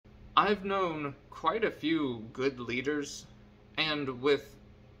I've known quite a few good leaders, and with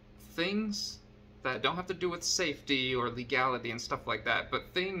things that don't have to do with safety or legality and stuff like that,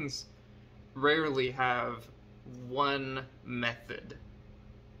 but things rarely have one method.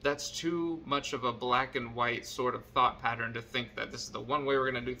 That's too much of a black and white sort of thought pattern to think that this is the one way we're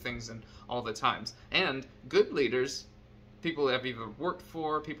going to do things in all the times. And good leaders, people that I've either worked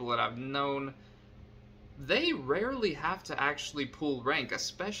for, people that I've known, they rarely have to actually pull rank,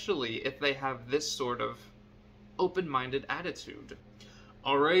 especially if they have this sort of open-minded attitude.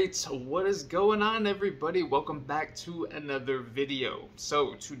 Alright, what is going on, everybody? Welcome back to another video.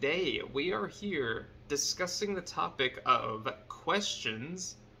 So today we are here discussing the topic of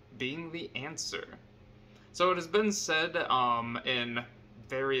questions being the answer. So it has been said in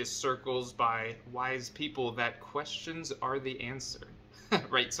various circles by wise people that questions are the answer.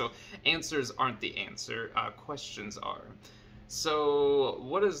 Right, so answers aren't the answer, questions are. So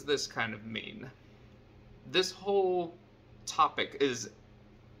what does this kind of mean? This whole topic is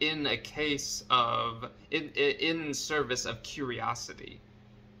in a case of, in service of curiosity.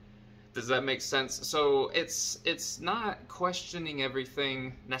 Does that make sense? So it's not questioning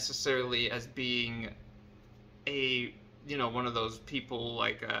everything necessarily as being a, you know, one of those people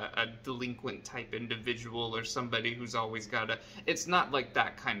like a delinquent type individual or somebody who's always gotta, it's not like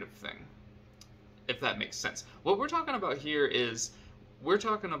that kind of thing, if that makes sense. What we're talking about here is, we're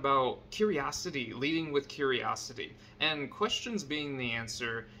talking about curiosity, leading with curiosity. And questions being the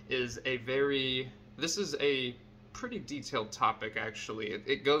answer is this is a pretty detailed topic, actually.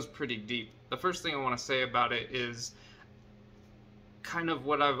 It goes pretty deep. The first thing I want to say about it is kind of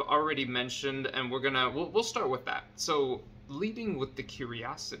what I've already mentioned, and we'll start with that. So, leading with the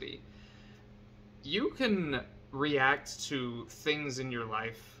curiosity. You can react to things in your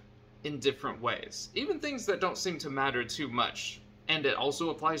life in different ways. Even things that don't seem to matter too much. And it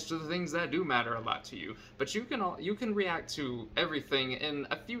also applies to the things that do matter a lot to you. But you can react to everything in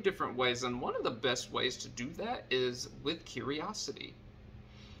a few different ways, and one of the best ways to do that is with curiosity.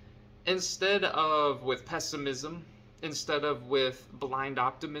 Instead of with pessimism, instead of with blind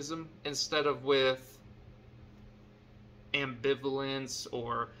optimism, instead of with ambivalence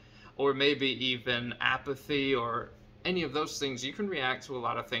or maybe even apathy or any of those things, you can react to a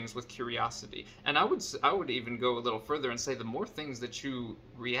lot of things with curiosity. And I would even go a little further and say the more things that you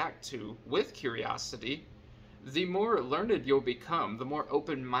react to with curiosity, the more learned you'll become, the more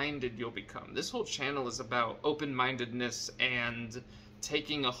open-minded you'll become. This whole channel is about open-mindedness and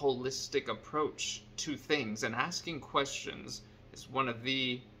taking a holistic approach to things, and asking questions is one of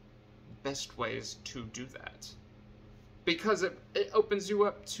the best ways to do that. Because it opens you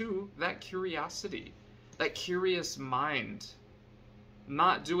up to that curiosity. That curious mind,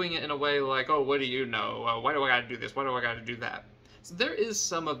 not doing it in a way like, oh, what do you know? Why do I gotta do this? Why do I gotta do that? So there is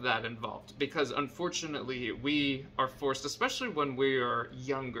some of that involved, because unfortunately we are forced, especially when we are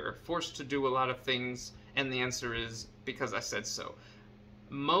younger, forced to do a lot of things, and the answer is because I said so.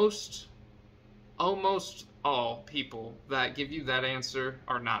 Almost all people that give you that answer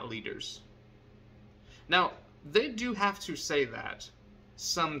are not leaders. Now, they do have to say that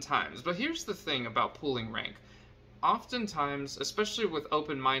sometimes, but here's the thing about pulling rank. Oftentimes, especially with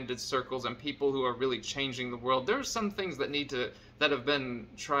open-minded circles and people who are really changing the world, there are some things that have been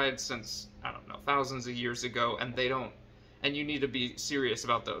tried since, I don't know, thousands of years ago, and you need to be serious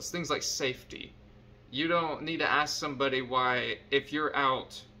about those. Things like safety. You don't need to ask somebody why, if you're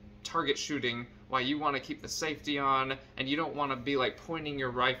out target shooting, why you want to keep the safety on, and you don't want to be like pointing your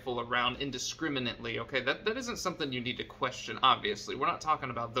rifle around indiscriminately, okay? That isn't something you need to question, obviously. We're not talking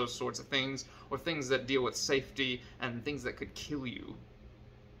about those sorts of things, or things that deal with safety and things that could kill you.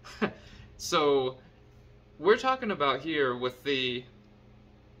 So, we're talking about here with the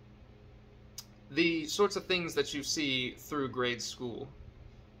sorts of things that you see through grade school,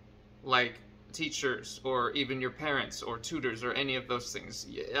 like teachers, or even your parents, or tutors, or any of those things.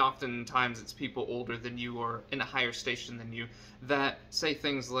 Oftentimes it's people older than you, or in a higher station than you, that say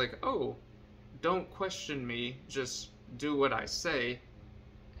things like, oh, don't question me, just do what I say.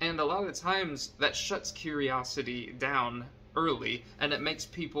 And a lot of the times that shuts curiosity down early, and it makes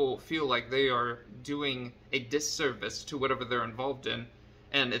people feel like they are doing a disservice to whatever they're involved in,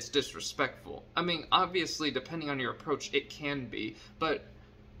 and it's disrespectful. I mean, obviously, depending on your approach, it can be, but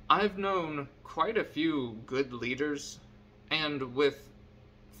I've known quite a few good leaders, and with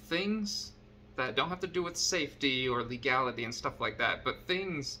things that don't have to do with safety or legality and stuff like that, but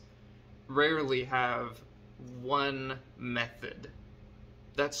things rarely have one method.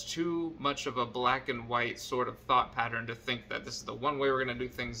 That's too much of a black and white sort of thought pattern to think that this is the one way we're going to do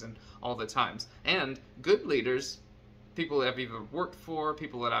things in all the times. And good leaders, people that I've either worked for,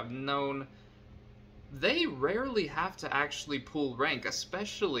 people that I've known, they rarely have to actually pull rank,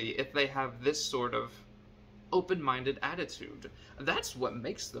 especially if they have this sort of open-minded attitude. That's what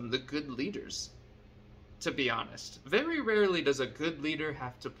makes them the good leaders, to be honest. Very rarely does a good leader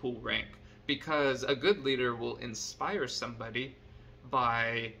have to pull rank, because a good leader will inspire somebody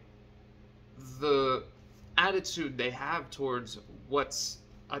by the attitude they have towards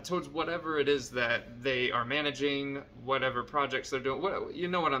towards whatever it is that they are managing, whatever projects they're doing. You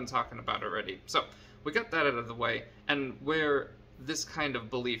know what I'm talking about already. So we got that out of the way, and where this kind of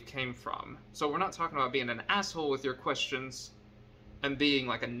belief came from. So we're not talking about being an asshole with your questions and being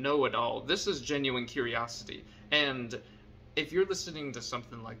like a know-it-all. This is genuine curiosity. And if you're listening to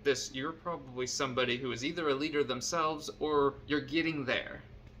something like this, you're probably somebody who is either a leader themselves or you're getting there.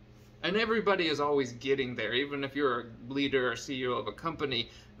 And everybody is always getting there. Even if you're a leader or CEO of a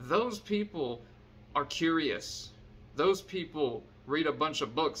company, those people are curious. Those people read a bunch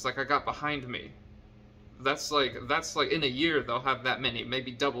of books like I got behind me. That's like in a year they'll have that many,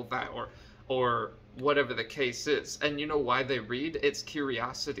 maybe double that, or whatever the case is. And you know why they read? It's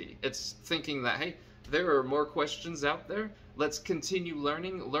curiosity. It's thinking that, hey, there are more questions out there. Let's continue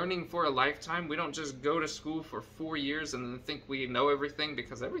learning for a lifetime. We don't just go to school for 4 years and then think we know everything,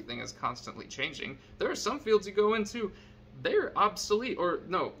 because everything is constantly changing. There are some fields you go into, they're obsolete, or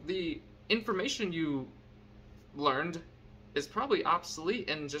no, the information you learned is probably obsolete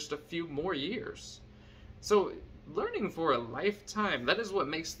in just a few more years. So learning for a lifetime, that is what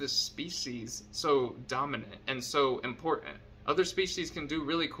makes this species so dominant and so important. Other species can do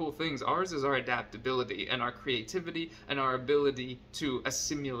really cool things. Ours is our adaptability and our creativity and our ability to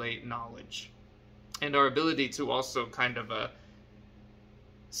assimilate knowledge. And our ability to also kind of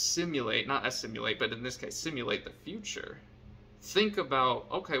simulate, not assimilate, but in this case, simulate the future. Think about,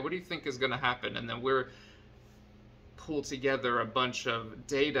 okay, what do you think is going to happen? And then we're pull together a bunch of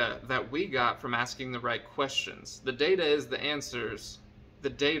data that we got from asking the right questions. The data is the answers.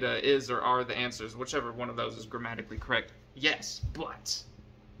 The data is or are the answers, whichever one of those is grammatically correct. Yes, but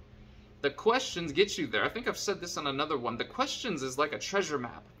the questions get you there. I think I've said this on another one. The questions is like a treasure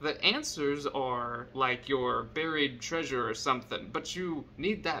map. The answers are like your buried treasure or something, but you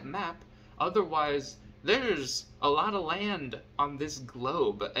need that map. Otherwise, there's a lot of land on this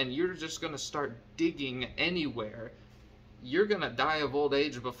globe, and you're just going to start digging anywhere. You're going to die of old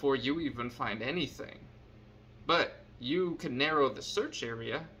age before you even find anything. But you can narrow the search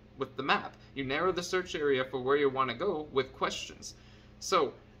area with the map. You narrow the search area for where you want to go with questions.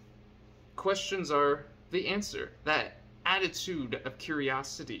 So, questions are the answer. That attitude of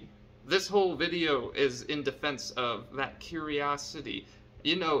curiosity. This whole video is in defense of that curiosity.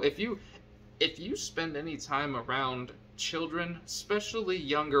 You know, if you spend any time around children, especially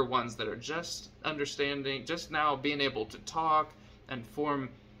younger ones that are just understanding, just now being able to talk and form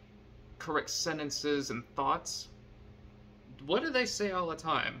correct sentences and thoughts, what do they say all the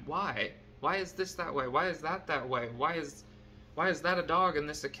time? Why? Why is this that way? Why is that that way? Why is that a dog and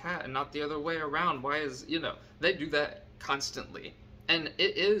this a cat and not the other way around? Why is, you know, they do that constantly. And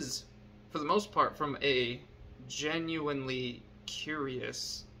it is, for the most part, from a genuinely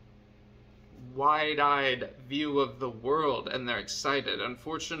curious, wide-eyed view of the world, and they're excited.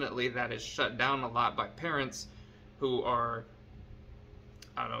 Unfortunately, that is shut down a lot by parents who are,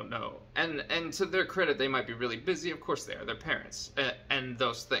 I don't know, and to their credit, they might be really busy. Of course they are, they're parents, and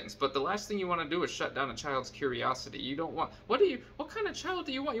those things. But the last thing you want to do is shut down a child's curiosity. You don't want, what kind of child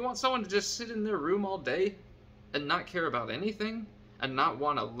do you want? You want someone to just sit in their room all day and not care about anything, and not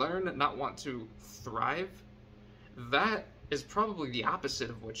want to learn, not want to thrive? That is probably the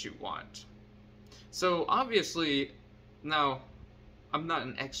opposite of what you want. So obviously, now, I'm not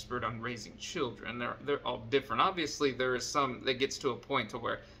an expert on raising children. They're all different. Obviously, there is some that gets to a point to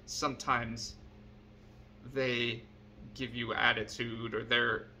where sometimes they give you attitude, or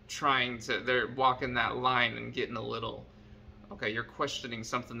they're walking that line and getting a little, okay, you're questioning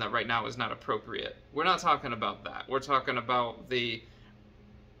something that right now is not appropriate. We're not talking about that. We're talking about the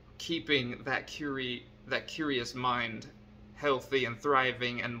keeping that curious mind healthy and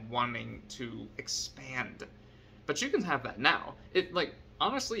thriving and wanting to expand. But you can have that now.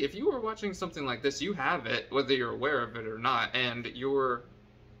 Honestly, if you were watching something like this, you have it, whether you're aware of it or not, and you're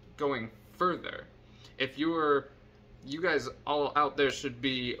going further. You guys all out there should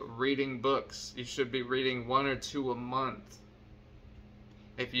be reading books. You should be reading 1 or 2 a month.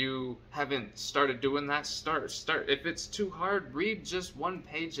 If you haven't started doing that, start. If it's too hard, read just 1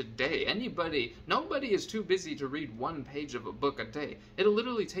 page a day. Nobody is too busy to read 1 page of a book a day. It'll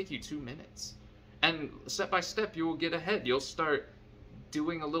literally take you 2 minutes. And step by step, you will get ahead. You'll start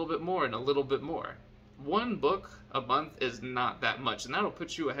doing a little bit more and a little bit more. one book a month is not that much, and that'll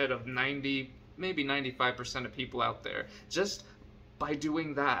put you ahead of 90, maybe 95% of people out there. Just by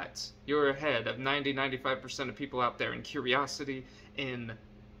doing that, you're ahead of 95% of people out there in curiosity, in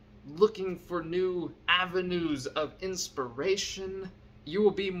looking for new avenues of inspiration. You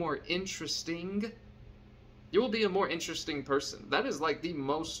will be more interesting. You will be a more interesting person. That is like the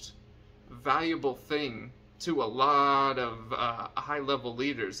most valuable thing to a lot of high-level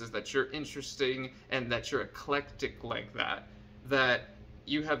leaders, is that you're interesting and that you're eclectic like that. That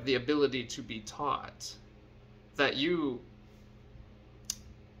you have the ability to be taught. That you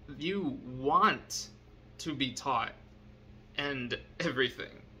want to be taught, and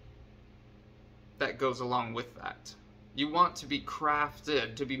everything that goes along with that. You want to be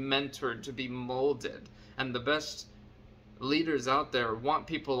crafted, to be mentored, to be molded. And the best leaders out there want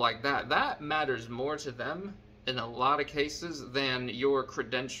people like that. That matters more to them in a lot of cases than your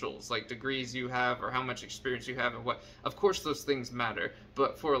credentials, like degrees you have or how much experience you have and what. Of course those things matter,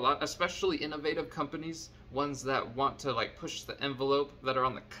 but for a lot, especially innovative companies, ones that want to like push the envelope, that are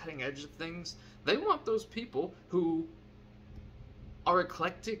on the cutting edge of things, they want those people who are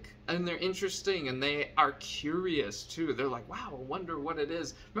eclectic and they're interesting and they are curious too. They're like, wow, I wonder what it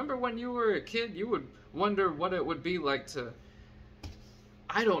is. Remember when you were a kid, you would wonder what it would be like to,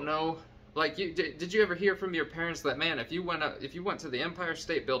 I don't know, like, did you ever hear from your parents that, man, if you went to the Empire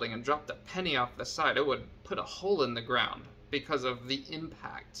State Building and dropped a penny off the side, it would put a hole in the ground because of the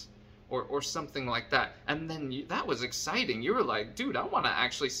impact, or something like that. And then that was exciting. You were like, dude, I want to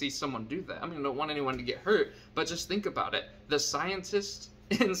actually see someone do that. I mean, I don't want anyone to get hurt, but just think about it. The scientist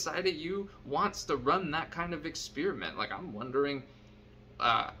inside of you wants to run that kind of experiment. Like, I'm wondering,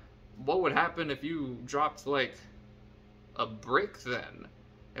 what would happen if you dropped, like, a brick then?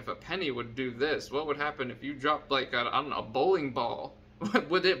 If a penny would do this, what would happen if you dropped, like, I don't know, a bowling ball?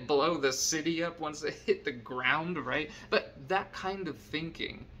 Would it blow the city up once it hit the ground, right? But that kind of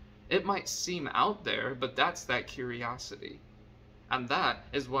thinking, it might seem out there, but that's that curiosity. And that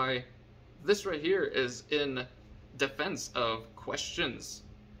is why this right here is in defense of questions,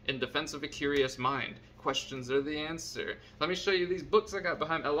 in defense of a curious mind. Questions are the answer. Let me show you these books I got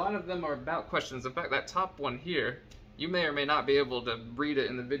behind. A lot of them are about questions. In fact, that top one here, you may or may not be able to read it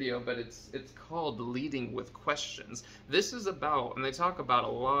in the video, but it's called Leading with Questions. This is about, and they talk about a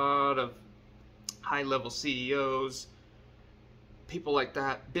lot of high-level CEOs, people like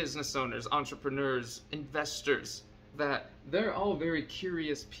that, business owners, entrepreneurs, investors, that they're all very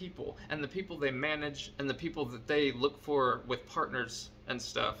curious people, and the people they manage and the people that they look for with partners and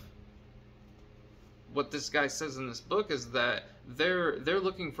stuff. What this guy says in this book is that they're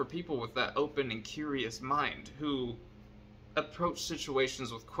looking for people with that open and curious mind who approach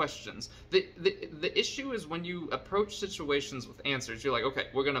situations with questions. The issue is when you approach situations with answers, you're like, okay,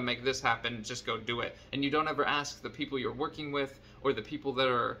 we're gonna make this happen, just go do it. And you don't ever ask the people you're working with or the people that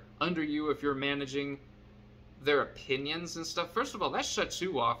are under you, if you're managing, their opinions and stuff. First of all, that shuts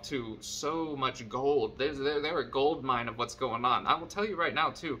you off to so much gold. They're a gold mine of what's going on. I will tell you right now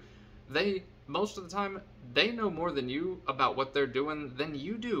too, most of the time, they know more than you about what they're doing than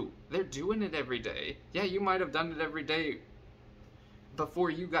you do. They're doing it every day. Yeah, you might have done it every day before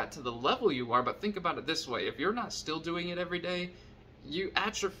you got to the level you are, but think about it this way. If you're not still doing it every day, you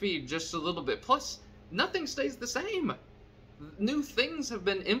atrophy just a little bit. Plus, nothing stays the same. New things have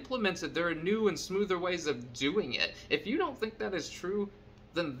been implemented. There are new and smoother ways of doing it. If you don't think that is true,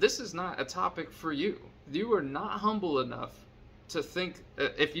 then this is not a topic for you. You are not humble enough to think,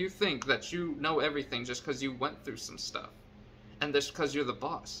 if you think that you know everything just because you went through some stuff, and just because you're the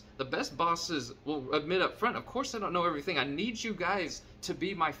boss. The best bosses will admit up front, of course I don't know everything. I need you guys to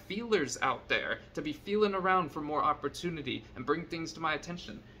be my feelers out there, to be feeling around for more opportunity and bring things to my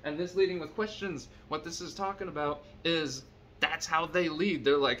attention. And this Leading with Questions, what this is talking about is that's how they lead.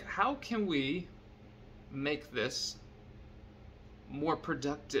 They're like, how can we make this more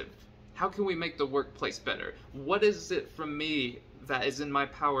productive? How can we make the workplace better? What is it from me that is in my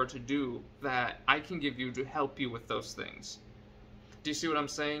power to do that I can give you to help you with those things? Do you see what I'm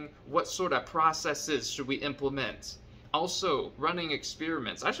saying? What sort of processes should we implement? Also, running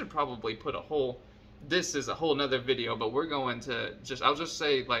experiments. I should probably put this is a whole nother video, but we're going to I'll just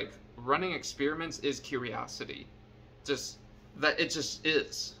say, like, running experiments is curiosity. It just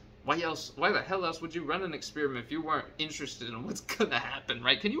is. Why the hell else would you run an experiment if you weren't interested in what's gonna happen,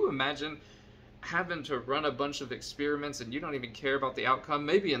 right? Can you imagine having to run a bunch of experiments and you don't even care about the outcome?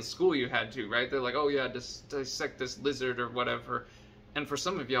 Maybe in school you had to, right? They're like, oh yeah, just dissect this lizard or whatever. And for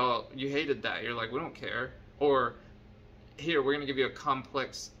some of y'all, you hated that. You're like, we don't care. Or, here, we're going to give you a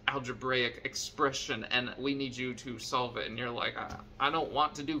complex algebraic expression and we need you to solve it, and you're like, I don't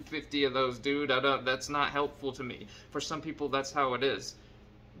want to do 50 of those, dude. That's not helpful to me. For some people, that's how it is.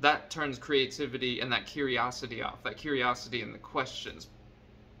 That turns creativity and that curiosity off, that curiosity and the questions.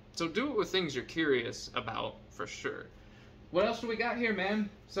 So do it with things you're curious about, for sure. What else do we got here, man?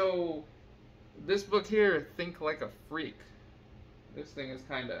 So this book here, Think Like a Freak. This thing is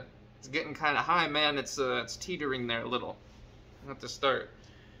it's getting kind of high, man. It's teetering there a little. I have to start.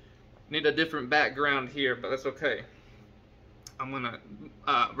 Need a different background here, but that's okay. I'm gonna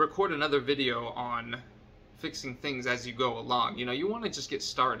record another video on fixing things as you go along. You know, you want to just get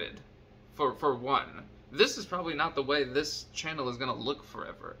started. For one, this is probably not the way this channel is gonna look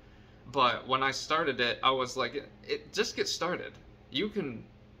forever. But when I started it, I was like, it just get started. You can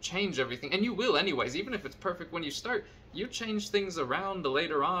change everything, and you will anyways. Even if it's perfect when you start, you change things around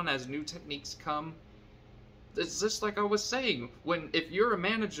later on as new techniques come. It's just like I was saying, if you're a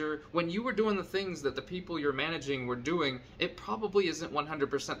manager, when you were doing the things that the people you're managing were doing, it probably isn't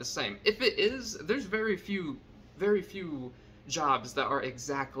 100% the same. If it is, there's very few jobs that are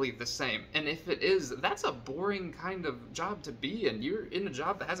exactly the same. And if it is, that's a boring kind of job to be in. You're in a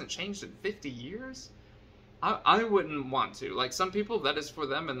job that hasn't changed in 50 years. I wouldn't want to. Like, some people, that is for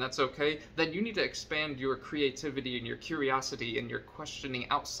them, and that's okay. Then you need to expand your creativity and your curiosity and your questioning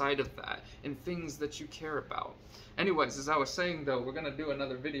outside of that in things that you care about. Anyways, as I was saying, though, we're gonna do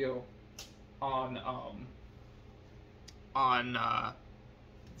another video on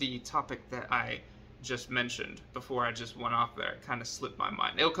the topic that I just mentioned before I just went off there. It kind of slipped my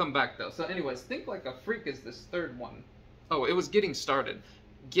mind. It'll come back, though. So anyways, Think Like a Freak is this third one. Oh, it was getting started.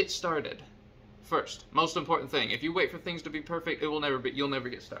 Get started. First, most important thing. If you wait for things to be perfect, you'll never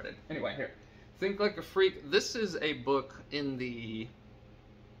get started. Anyway, here. Think Like a Freak. This is a book in the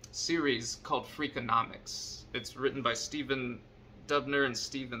series called Freakonomics. It's written by Stephen Dubner and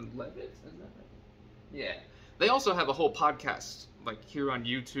Stephen Levitt. Is that right? Yeah. They also have a whole podcast, like here on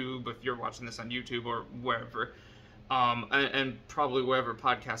YouTube, if you're watching this on YouTube or wherever, and probably wherever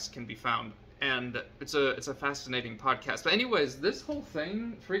podcasts can be found. And it's a fascinating podcast. But anyways, this whole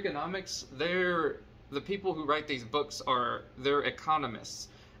thing, Freakonomics, the people who write these books they're economists,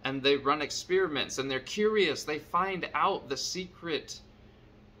 and they run experiments, and they're curious. They find out the secret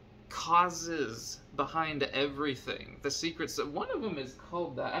causes behind everything. The secrets. One of them is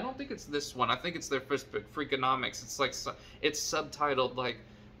called that. I don't think it's this one. I think it's their first book, Freakonomics. It's like, it's subtitled like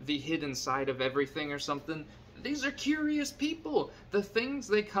The Hidden Side of Everything or something. These are curious people. The things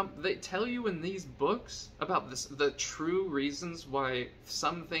they tell you in these books about the true reasons why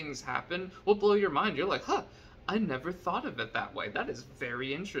some things happen will blow your mind. You're like, huh, I never thought of it that way. That is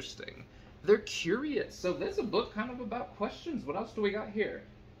very interesting. They're curious. So there's a book kind of about questions. What else do we got here?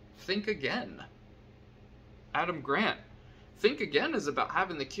 Think Again. Adam Grant. Think Again is about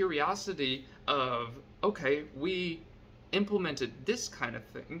having the curiosity of, okay, we implemented this kind of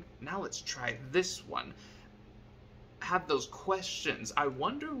thing. Now let's try this one. Have those questions. I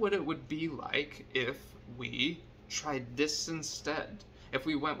wonder what it would be like if we tried this instead. If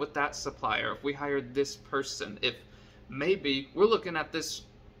we went with that supplier, if we hired this person, if maybe we're looking at this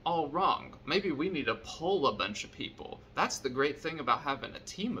all wrong. Maybe we need to pull a bunch of people. That's the great thing about having a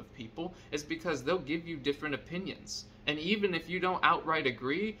team of people, is because they'll give you different opinions. And even if you don't outright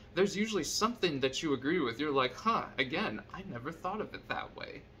agree, there's usually something that you agree with. You're like, huh, again, I never thought of it that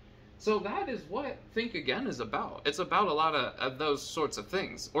way. So that is what Think Again is about. It's about a lot of those sorts of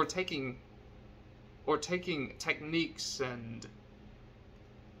things. Or taking techniques and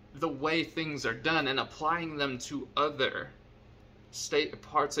the way things are done and applying them to other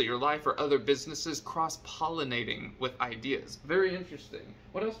parts of your life or other businesses, cross-pollinating with ideas. Very interesting.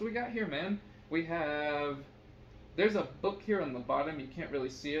 What else do we got here, man? There's a book here on the bottom. You can't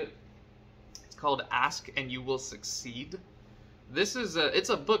really see it. It's called Ask and You Will Succeed. It's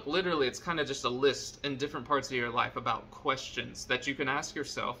a book, literally. It's kind of just a list in different parts of your life about questions that you can ask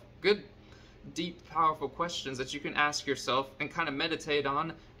yourself. Good, deep, powerful questions that you can ask yourself and kind of meditate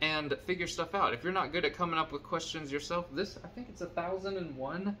on and figure stuff out. If you're not good at coming up with questions yourself, I think it's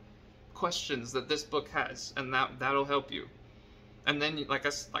 1,001 questions that this book has, and that'll help you. And then, like I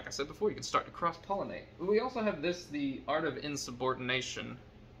said before, you can start to cross-pollinate. We also have The Art of Insubordination,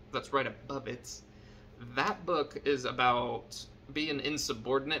 that's right above it. That book is about being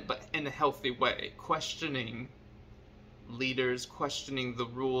insubordinate, but in a healthy way. Questioning leaders, questioning the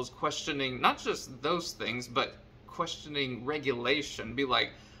rules, questioning not just those things, but questioning regulation. Be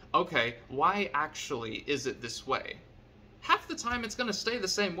like, okay, why actually is it this way? Half the time it's going to stay the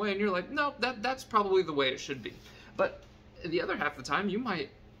same way, and you're like, no, that's probably the way it should be. But the other half the time, you might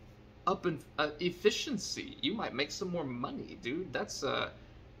up in efficiency. You might make some more money, dude.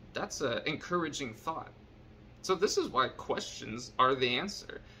 that's a encouraging thought. So this is why questions are the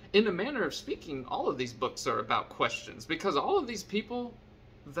answer. In a manner of speaking, all of these books are about questions, because all of these people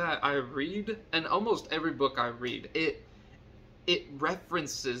that I read, and almost every book I read, it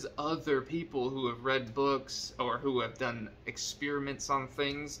references other people who have read books or who have done experiments on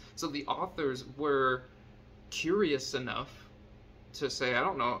things. So the authors were curious enough to say, I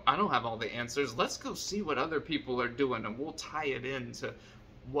don't know, I don't have all the answers. Let's go see what other people are doing, and we'll tie it into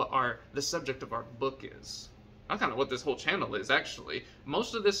what the subject of our book is. That's kind of what this whole channel is, actually.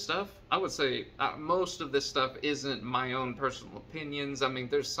 Most of this stuff, I would say, most of this stuff isn't my own personal opinions. I mean,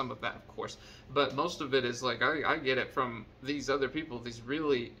 there's some of that, of course, but most of it is like, I get it from these other people, these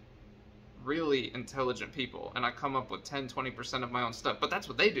really, really intelligent people, and I come up with 10-20% of my own stuff. But that's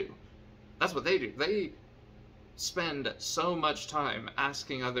what they do. That's what they do. They spend so much time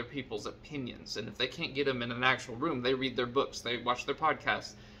asking other people's opinions, and if they can't get them in an actual room, they read their books, they watch their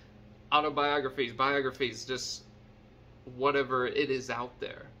podcasts, autobiographies, biographies, just whatever it is out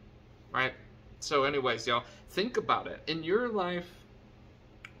there, right? So anyways, y'all, think about it. In your life,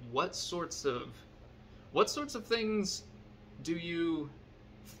 what sorts of things do you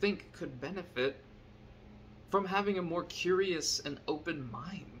think could benefit from having a more curious and open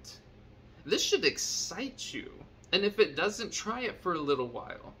mind? This should excite you. And if it doesn't, try it for a little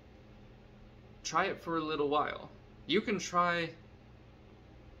while. Try it for a little while. You can try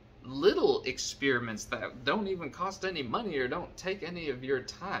little experiments that don't even cost any money or don't take any of your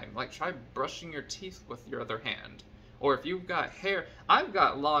time. Like, try brushing your teeth with your other hand. Or if you've got hair, I've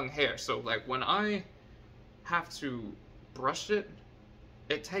got long hair, so like when I have to brush it,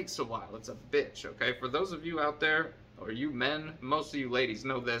 it takes a while. It's a bitch, okay? For those of you out there, or you men, most of you ladies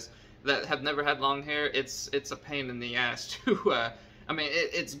know this, that have never had long hair, it's a pain in the ass to, I mean,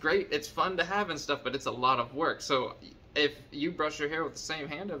 it's great, it's fun to have and stuff, but it's a lot of work. So if you brush your hair with the same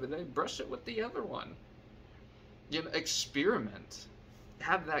hand every day, brush it with the other one. You know, experiment.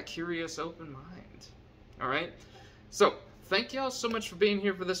 Have that curious, open mind. All right? So, thank y'all so much for being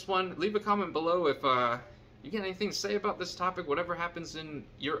here for this one. Leave a comment below if you get anything to say about this topic, whatever happens in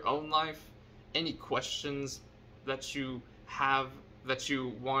your own life, any questions that you have that you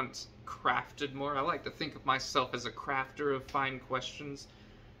want crafted more. I like to think of myself as a crafter of fine questions,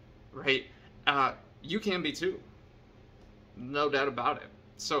 right? You can be too. No doubt about it.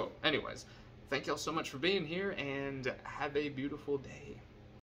 So, anyways, thank y'all so much for being here, and have a beautiful day.